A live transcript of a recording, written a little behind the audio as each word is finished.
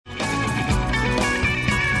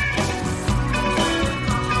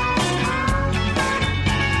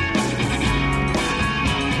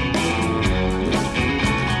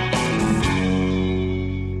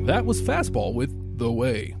was Fastball with The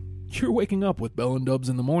Way. You're waking up with Bell and Dubs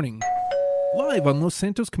in the morning, live on Los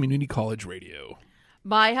Santos Community College Radio.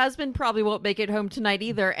 My husband probably won't make it home tonight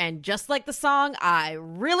either, and just like the song, I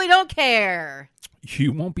really don't care.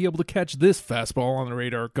 You won't be able to catch this fastball on the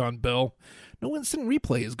radar gun, Bell. No instant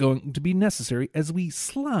replay is going to be necessary as we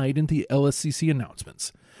slide into the LSCC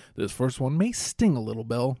announcements. This first one may sting a little,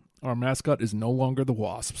 Bell. Our mascot is no longer the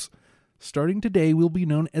Wasps. Starting today, we'll be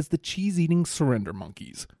known as the cheese-eating surrender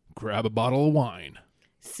monkeys. Grab a bottle of wine.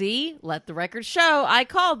 See? Let the record show. I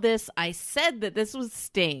called this. I said that this was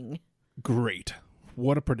Sting. Great.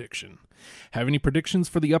 What a prediction. Have any predictions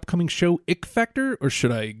for the upcoming show Ick Factor, or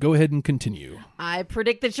should I go ahead and continue? I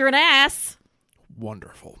predict that you're an ass.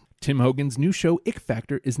 Wonderful. Tim Hogan's new show Ick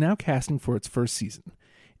Factor is now casting for its first season.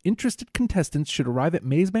 Interested contestants should arrive at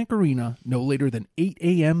Maze Bank Arena no later than 8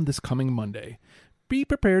 a.m. this coming Monday. Be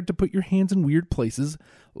prepared to put your hands in weird places,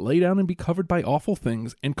 lay down and be covered by awful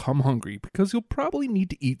things, and come hungry because you'll probably need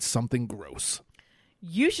to eat something gross.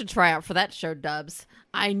 You should try out for that show, Dubs.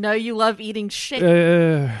 I know you love eating shit.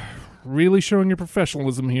 Really showing your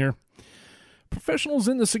professionalism here. Professionals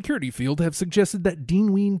in the security field have suggested that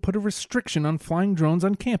Dean Ween put a restriction on flying drones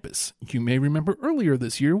on campus. You may remember earlier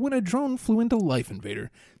this year when a drone flew into Life Invader,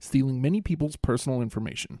 stealing many people's personal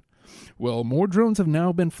information. Well, more drones have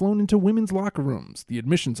now been flown into women's locker rooms, the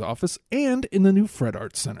admissions office, and in the new Fred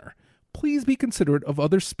Arts Center. Please be considerate of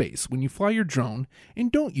other space when you fly your drone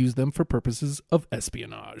and don't use them for purposes of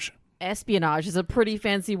espionage. Espionage is a pretty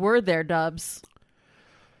fancy word there, Dubs.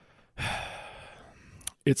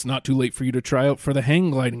 It's not too late for you to try out for the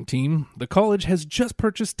hang gliding team. The college has just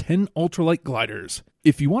purchased 10 ultralight gliders.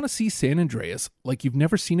 If you want to see San Andreas like you've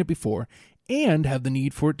never seen it before and have the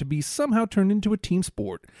need for it to be somehow turned into a team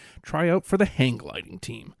sport, try out for the hang gliding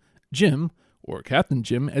team. Jim, or Captain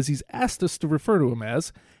Jim as he's asked us to refer to him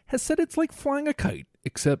as, has said it's like flying a kite,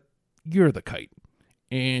 except you're the kite.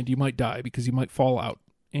 And you might die because you might fall out.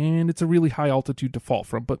 And it's a really high altitude to fall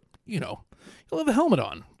from, but, you'll have a helmet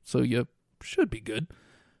on, so you should be good.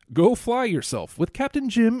 Go fly yourself with Captain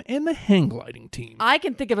Jim and the hang gliding team. I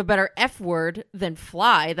can think of a better F word than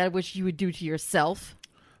fly that I wish you would do to yourself.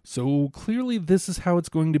 So clearly this is how it's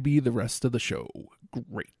going to be the rest of the show.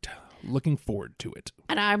 Great. Looking forward to it.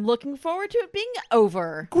 And I'm looking forward to it being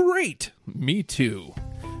over. Great. Me too.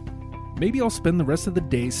 Maybe I'll spend the rest of the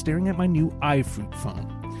day staring at my new iFruit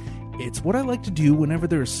phone. It's what I like to do whenever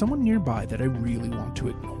there is someone nearby that I really want to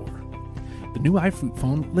ignore. The new iFruit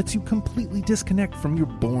phone lets you completely disconnect from your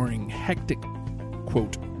boring, hectic,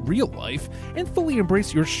 quote, real life and fully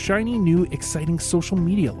embrace your shiny, new, exciting social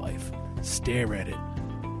media life. Stare at it.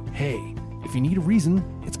 Hey, if you need a reason,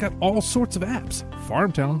 it's got all sorts of apps.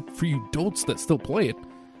 Farmtown, for you dolts that still play it.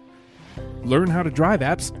 Learn how to drive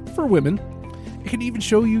apps, for women. It can even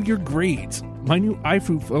show you your grades. My new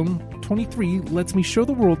iFruit phone 23 lets me show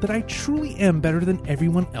the world that I truly am better than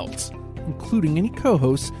everyone else, including any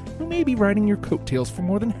co-hosts who may be riding your coattails for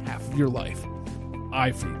more than half of your life.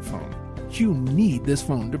 iFruit phone. You need this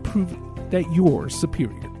phone to prove that you're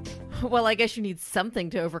superior. Well, I guess you need something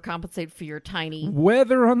to overcompensate for your tiny...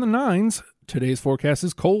 Weather on the nines. Today's forecast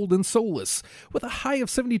is cold and soulless, with a high of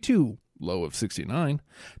 72, low of 69.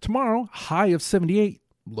 Tomorrow, high of 78,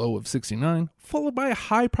 low of 69, followed by a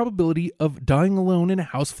high probability of dying alone in a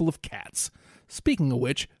house full of cats. Speaking of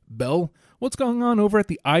which, Belle, what's going on over at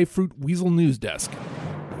the iFruit Weasel News Desk?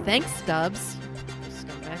 Thanks, Dubs.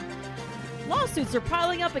 Lawsuits are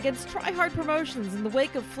piling up against Try Hard Promotions in the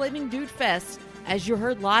wake of Flaming Dude Fest. As you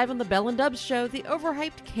heard live on the Bell and Dubs show, the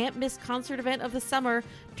overhyped can't-miss concert event of the summer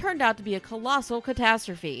turned out to be a colossal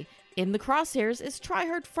catastrophe. In the crosshairs is Try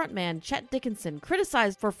Hard frontman Chet Dickinson,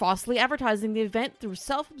 criticized for falsely advertising the event through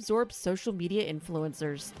self-absorbed social media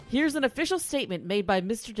influencers. Here's an official statement made by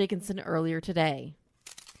Mr. Dickinson earlier today.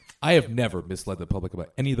 I have never misled the public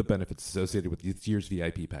about any of the benefits associated with this year's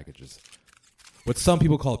VIP packages. What some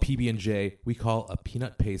people call a PB&J, we call a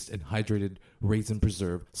peanut paste and hydrated raisin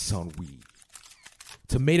preserve sans-oui.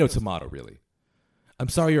 Tomato, really. I'm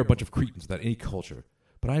sorry you're a bunch of cretins without any culture,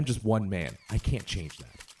 but I am just one man. I can't change that.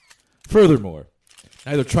 Furthermore,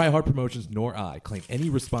 neither Try Hard Promotions nor I claim any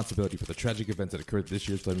responsibility for the tragic events that occurred at this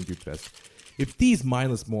year's Flaming Dude Fest. If these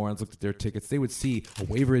mindless morons looked at their tickets, they would see a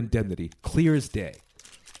waiver indemnity clear as day.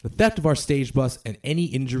 The theft of our stage bus and any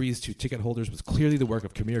injuries to ticket holders was clearly the work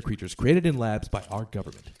of chimera creatures created in labs by our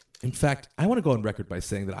government. In fact, I want to go on record by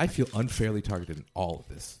saying that I feel unfairly targeted in all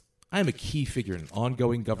of this. I am a key figure in an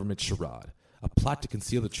ongoing government charade, a plot to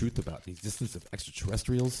conceal the truth about the existence of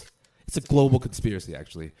extraterrestrials. It's a global conspiracy,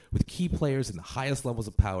 actually, with key players in the highest levels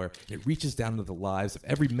of power, and it reaches down into the lives of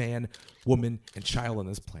every man, woman, and child on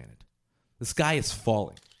this planet. The sky is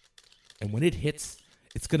falling, and when it hits,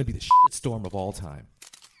 It's going to be the shitstorm of all time.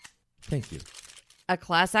 Thank you. A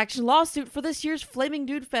class action lawsuit for this year's Flaming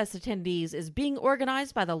Dude Fest attendees is being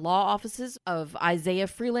organized by the law offices of Isaiah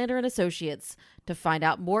Freelander and Associates. To find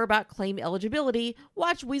out more about claim eligibility,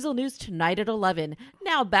 watch Weasel News tonight at 11.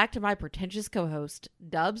 Now back to my pretentious co-host,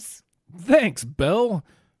 Dubs. Thanks, Belle.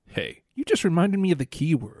 Hey, you just reminded me of the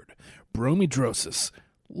keyword, bromidrosis.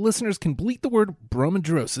 Listeners can bleat the word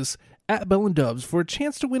bromidrosis at Bell and Dubs for a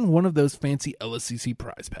chance to win one of those fancy LSCC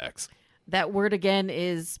prize packs. That word again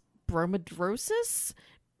is bromidrosis?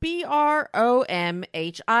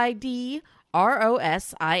 BROMHIDROSIS.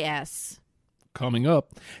 Coming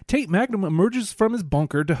up, Tate Magnum emerges from his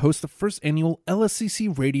bunker to host the first annual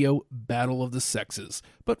LSCC Radio Battle of the Sexes.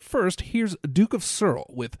 But first, here's Duke of Searle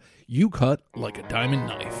with You Cut Like a Diamond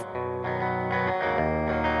Knife.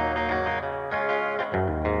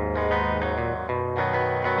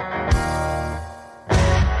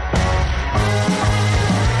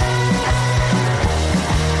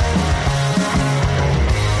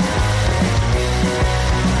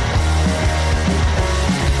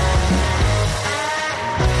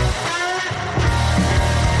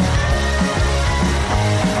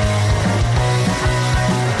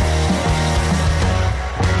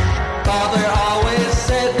 Father always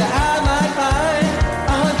said the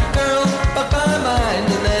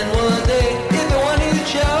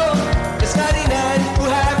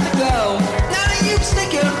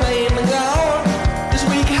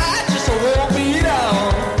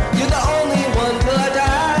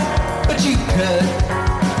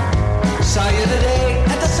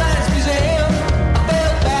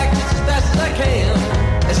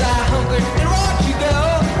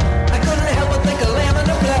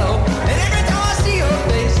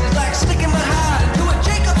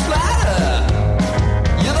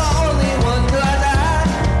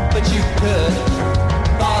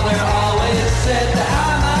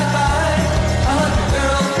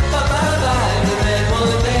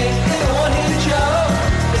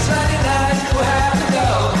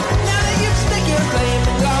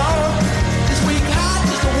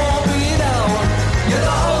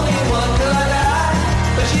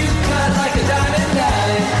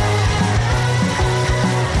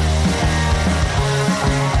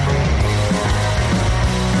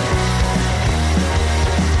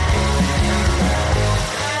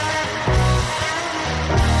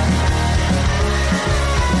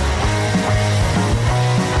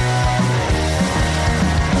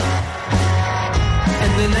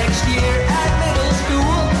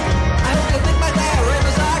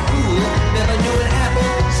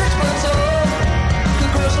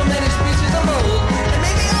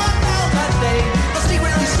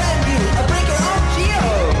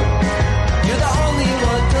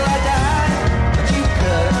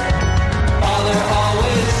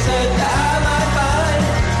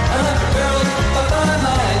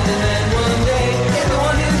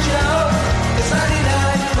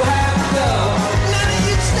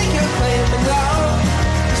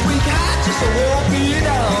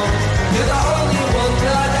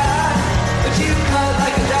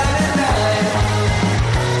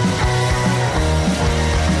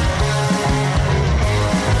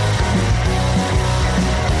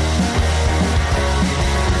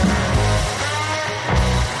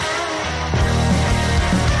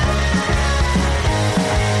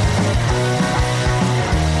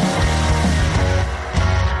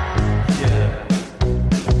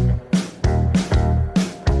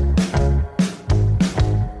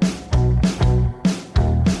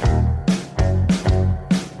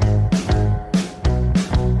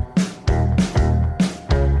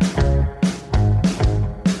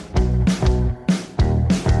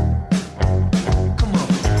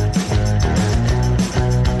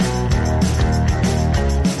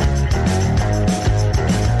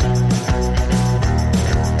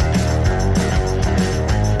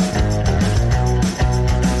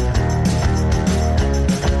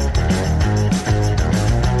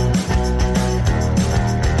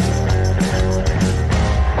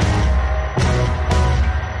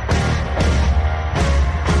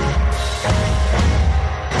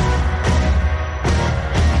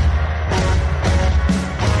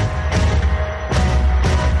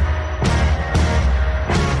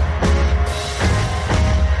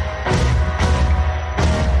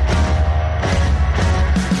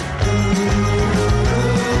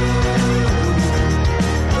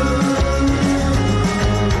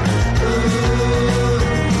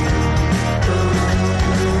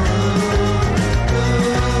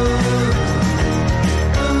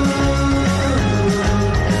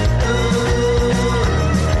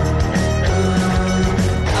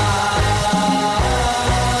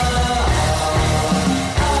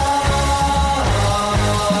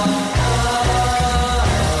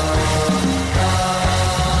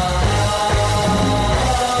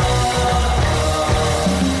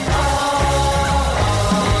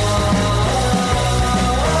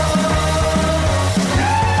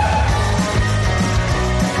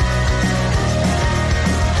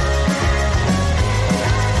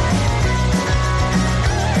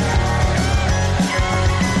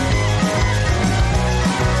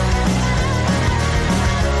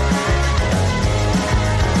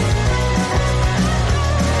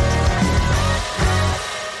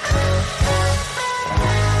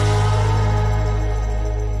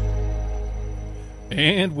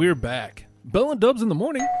And we're back. Bell and Dubs in the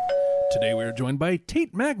morning. Today we are joined by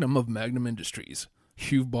Tate Magnum of Magnum Industries.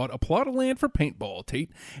 You've bought a plot of land for paintball,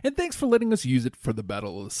 Tate, and thanks for letting us use it for the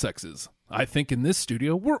Battle of the Sexes. I think in this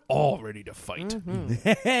studio, we're all ready to fight.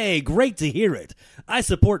 Mm-hmm. Hey, great to hear it. I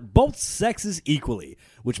support both sexes equally,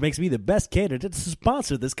 which makes me the best candidate to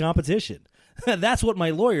sponsor this competition. That's what my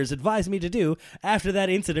lawyers advised me to do after that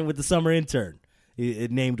incident with the summer intern,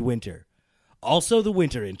 named Winter. Also the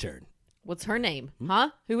winter intern. What's her name?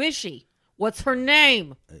 Huh? Who is she? What's her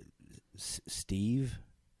name? Steve?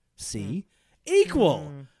 See?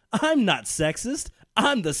 Equal. I'm not sexist.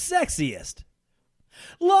 I'm the sexiest.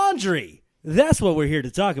 Laundry. That's what we're here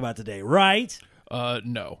to talk about today, right?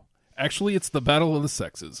 No. Actually, it's the Battle of the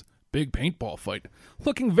Sexes. Big paintball fight.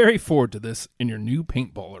 Looking very forward to this in your new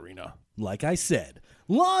paintball arena. Like I said,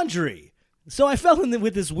 laundry. So I fell in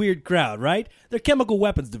with this weird crowd, right? They're chemical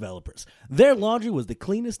weapons developers. Their laundry was the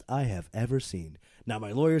cleanest I have ever seen. Now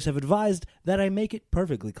my lawyers have advised that I make it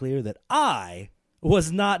perfectly clear that I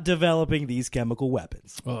was not developing these chemical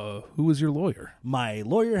weapons. Who is your lawyer? My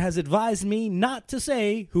lawyer has advised me not to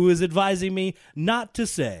say who is advising me not to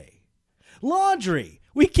say. Laundry.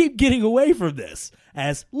 We keep getting away from this.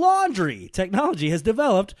 As laundry technology has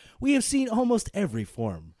developed, we have seen almost every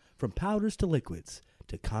form, from powders to liquids,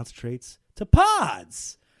 to concentrates, to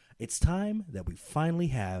pods. It's time that we finally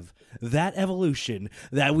have that evolution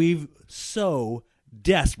that we've so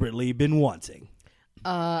desperately been wanting.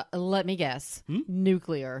 Let me guess.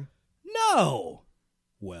 Nuclear. No.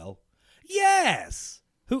 Well, yes.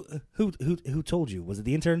 Who told you? Was it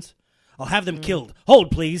the interns? I'll have them killed.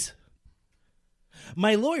 Hold, please.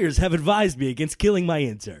 My lawyers have advised me against killing my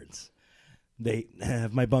interns. They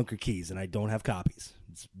have my bunker keys, and I don't have copies.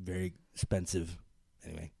 It's very expensive.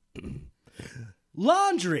 Anyway.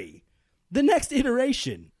 Laundry. The next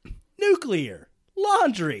iteration. Nuclear.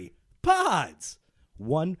 Laundry. Pods.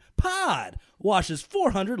 One pod washes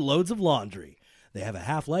 400 loads of laundry. They have a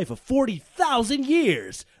half-life of 40,000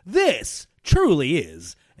 years. This truly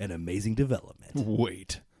is an amazing development.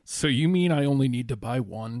 Wait, so you mean I only need to buy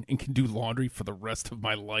one and can do laundry for the rest of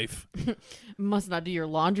my life? Must not do your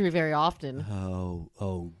laundry very often. Oh,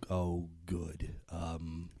 good.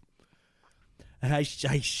 I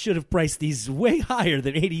should have priced these way higher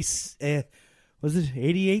than 88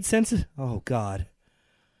 cents? Oh, God.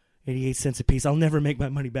 88 cents a piece. I'll never make my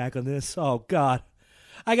money back on this. Oh, God.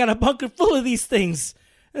 I got a bunker full of these things.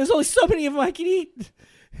 There's only so many of them I can eat.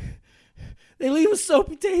 They leave a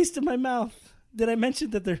soapy taste in my mouth. Did I mention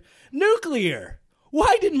that they're nuclear?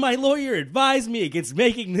 Why didn't my lawyer advise me against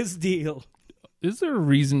making this deal? Is there a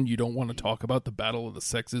reason you don't want to talk about the Battle of the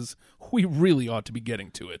Sexes? We really ought to be getting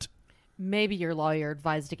to it. Maybe your lawyer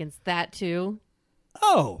advised against that, too.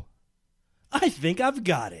 Oh, I think I've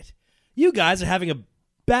got it. You guys are having a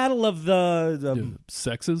battle of the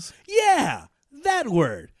sexes? Yeah, that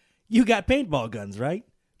word. You got paintball guns, right?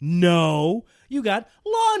 No, you got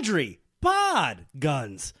laundry, pod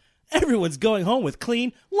guns. Everyone's going home with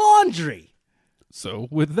clean laundry. So,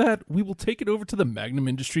 with that, we will take it over to the Magnum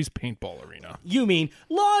Industries paintball arena. You mean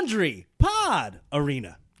laundry pod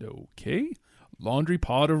arena. Okay, Laundry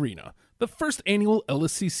Pod Arena, the first annual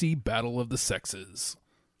LSCC Battle of the Sexes.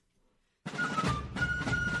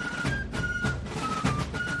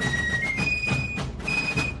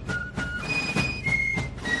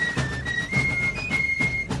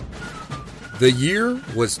 The year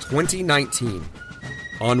was 2019.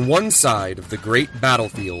 On one side of the great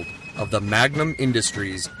battlefield of the Magnum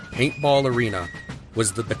Industries paintball arena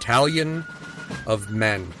was the battalion of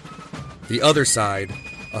men. The other side,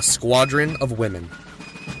 a squadron of women.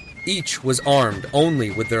 Each was armed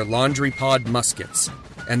only with their laundry pod muskets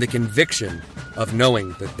and the conviction of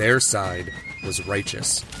knowing that their side was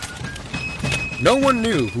righteous. No one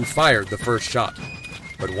knew who fired the first shot,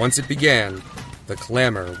 but once it began, the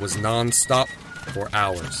clamor was non-stop for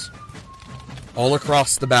hours. All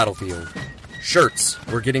across the battlefield, shirts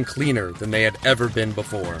were getting cleaner than they had ever been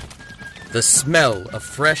before. The smell of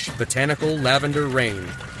fresh botanical lavender rain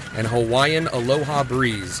and Hawaiian aloha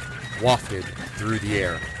breeze wafted through the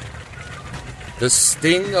air. The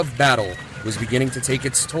sting of battle was beginning to take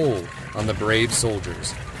its toll on the brave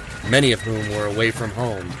soldiers, many of whom were away from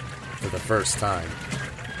home for the first time.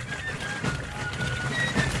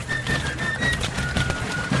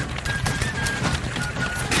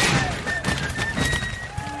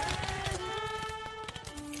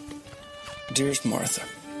 Dearest Martha,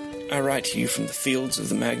 I write to you from the fields of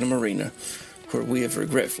the Magnum Arena, where we have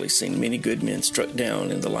regretfully seen many good men struck down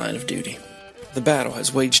in the line of duty. The battle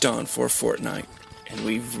has waged on for a fortnight, and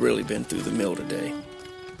we've really been through the mill today.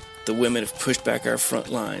 The women have pushed back our front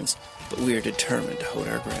lines, but we are determined to hold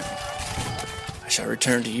our ground. I shall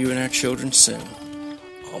return to you and our children soon.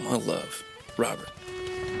 All my love, Robert.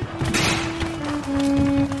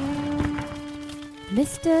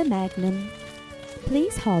 Mr. Magnum,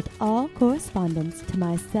 please halt all correspondence to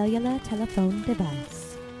my cellular telephone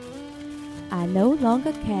device. I no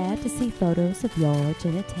longer care to see photos of your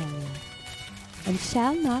genitalia, and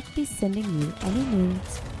shall not be sending you any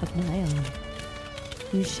nudes of my own.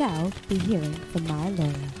 You shall be hearing from my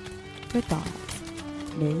lawyer. Regards,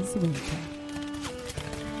 Ms. Winter.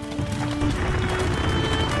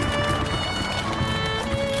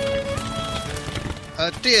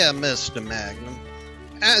 Dear Mr. Magnum,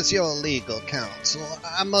 as your legal counsel,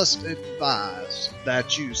 I must advise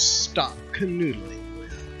that you stop canoodling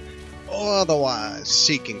with, or otherwise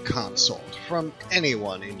seeking consult from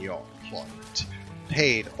anyone in your employment,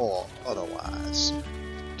 paid or otherwise.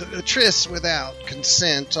 Trysts without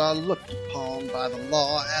consent are looked upon by the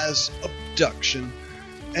law as abduction,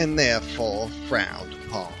 and therefore frowned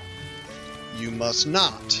upon. You must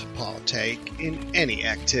not partake in any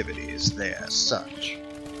activities there such.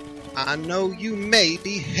 I know you may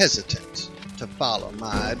be hesitant to follow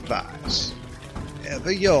my advice.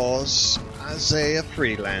 Ever yours, Isaiah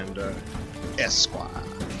Freelander, Esquire.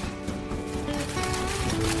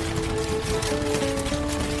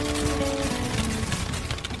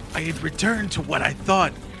 I had returned to what I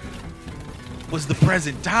thought was the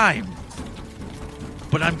present time.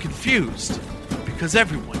 But I'm confused, because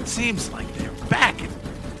everyone seems like they're back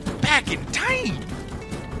in time.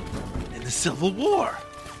 In the Civil War.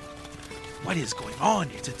 What is going on?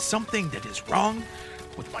 Is it something that is wrong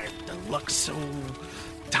with my Deluxo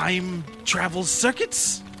time travel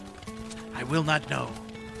circuits? I will not know.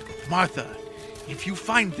 Martha, if you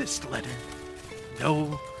find this letter,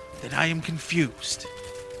 know that I am confused.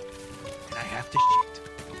 And I have to shit.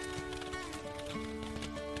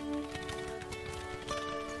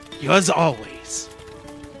 Yours always,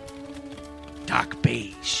 Doc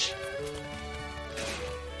Beige.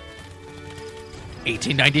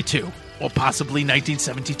 1892, or possibly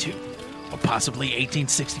 1972, or possibly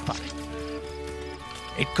 1865.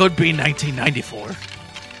 It could be 1994.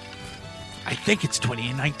 I think it's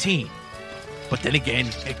 2019. But then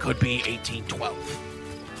again, it could be 1812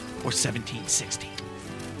 or 1760.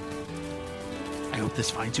 I hope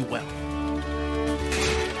this finds you well.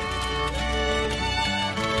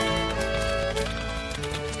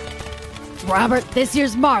 Robert, this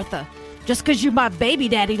here's Martha. Just 'cause you my baby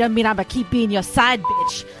daddy doesn't mean I'ma keep being your side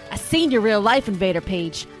bitch. I seen your real life Invader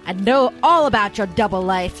page. I know all about your double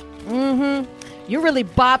life. You're really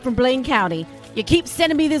Bob from Blaine County. You keep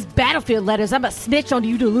sending me these battlefield letters. I'm a snitch on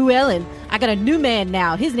you to Llewellyn. I got a new man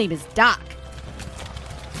now. His name is Doc.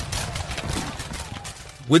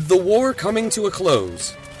 With the war coming to a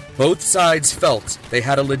close, both sides felt they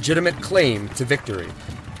had a legitimate claim to victory.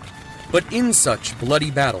 But in such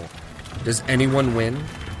bloody battle, does anyone win?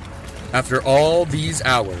 After all these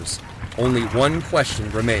hours, only one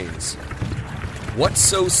question remains. What's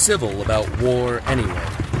so civil about war anyway?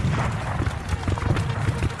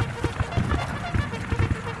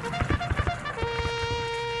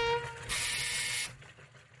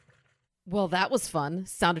 Well, that was fun.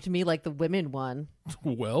 Sounded to me like the women won.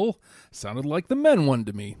 Well, sounded like the men one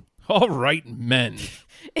to me. All right, men.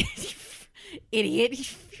 Idiot.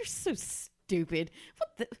 You're so stupid.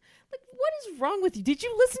 What is wrong with you? Did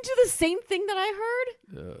you listen to the same thing that I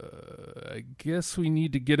heard? I guess we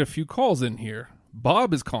need to get a few calls in here.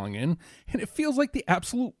 Bob is calling in, and it feels like the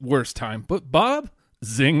absolute worst time. But Bob,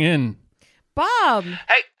 zing in. Bob!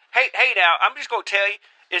 Hey now, I'm just going to tell you,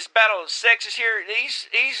 it's Battle of the Sexes here. These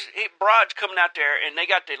broads coming out there, and they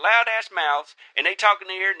got their loud-ass mouths, and they talking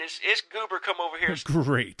in here, and this goober come over here.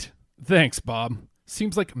 Great. Thanks, Bob.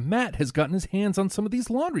 Seems like Matt has gotten his hands on some of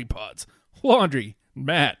these laundry pods. Laundry.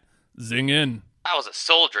 Matt. Zing in. I was a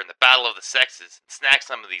soldier in the Battle of the Sexes and snagged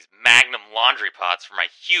some of these Magnum laundry pots for my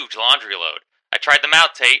huge laundry load. I tried them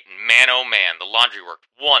out, Tate, and man oh man, the laundry worked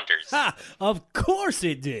wonders. Ha! Of course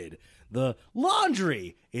it did. The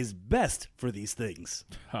laundry is best for these things.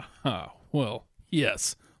 Ha ha. Well,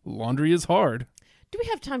 yes. Laundry is hard. Do we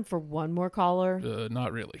have time for one more caller?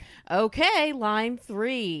 Not really. Okay, line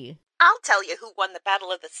 3. I'll tell you who won the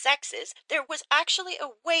Battle of the Sexes. There was actually a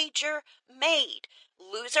wager made.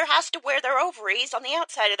 Loser has to wear their ovaries on the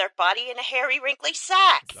outside of their body in a hairy, wrinkly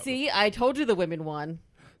sack. See, I told you the women won.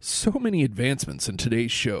 So many advancements in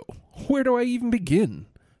today's show. Where do I even begin?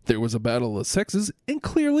 There was a battle of the sexes, and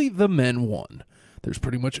clearly the men won. There's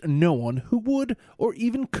pretty much no one who would or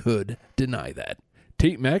even could deny that.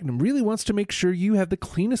 Tate Magnum really wants to make sure you have the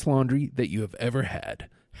cleanest laundry that you have ever had.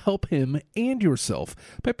 Help him and yourself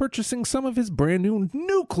by purchasing some of his brand new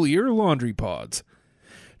nuclear laundry pods.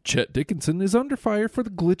 Chet Dickinson is under fire for the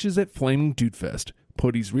glitches at Flaming Dude Fest.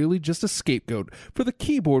 Putty's really just a scapegoat for the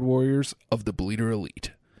keyboard warriors of the Bleeder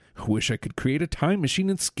Elite. Wish I could create a time machine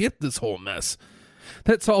and skip this whole mess.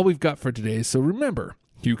 That's all we've got for today, so remember,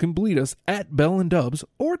 you can bleed us at Bell and Dubs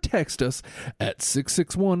or text us at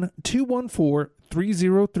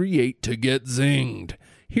 661-214-3038 to get zinged.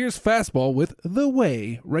 Here's Fastball with The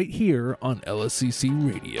Way right here on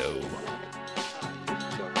LSCC Radio.